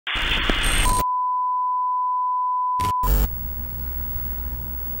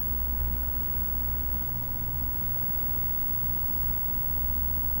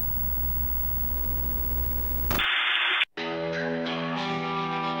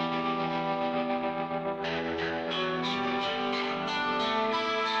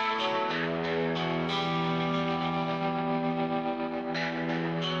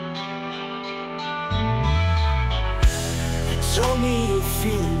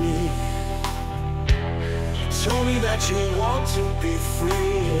that you want to be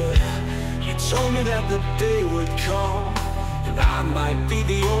free. You told me that the day would come, and I might be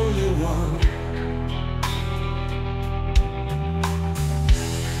the only one.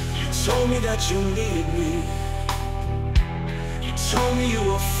 You told me that you needed me. You told me you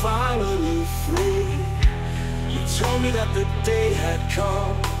were finally free. You told me that the day had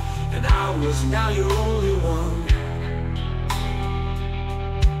come, and I was now your only one.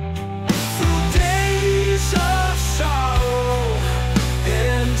 Through days of sorrow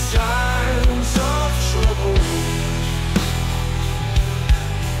and times of trouble,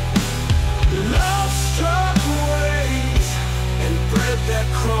 love struck waves and bread that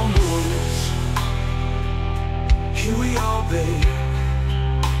crumbles. Here we are, babe.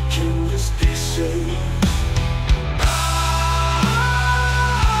 Can this be saved?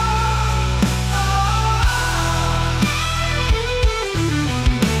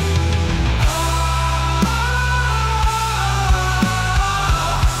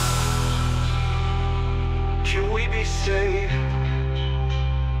 Saved.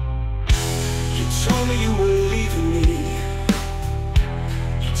 You told me you were leaving me.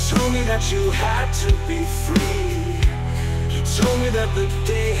 You told me that you had to be free. You told me that the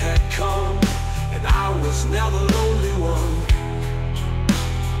day had come, and I was now the lonely one.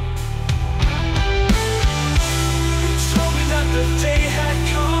 You told me that the day had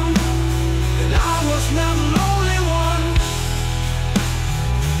come, and I was now the lonely one.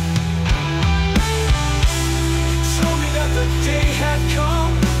 The day had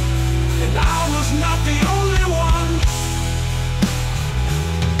come, and I was not the only one.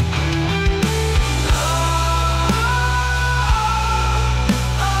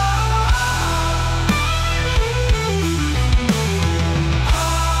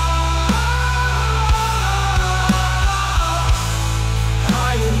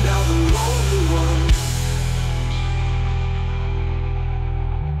 I am now the lonely one.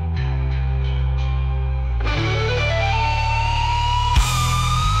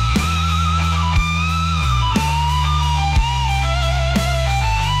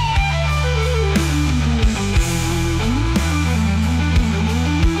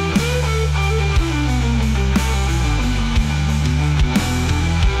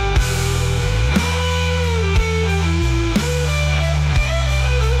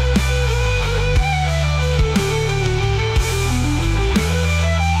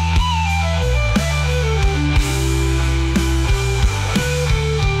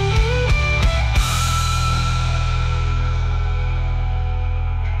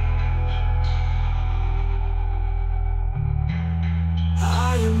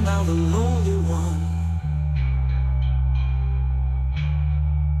 Now the Lord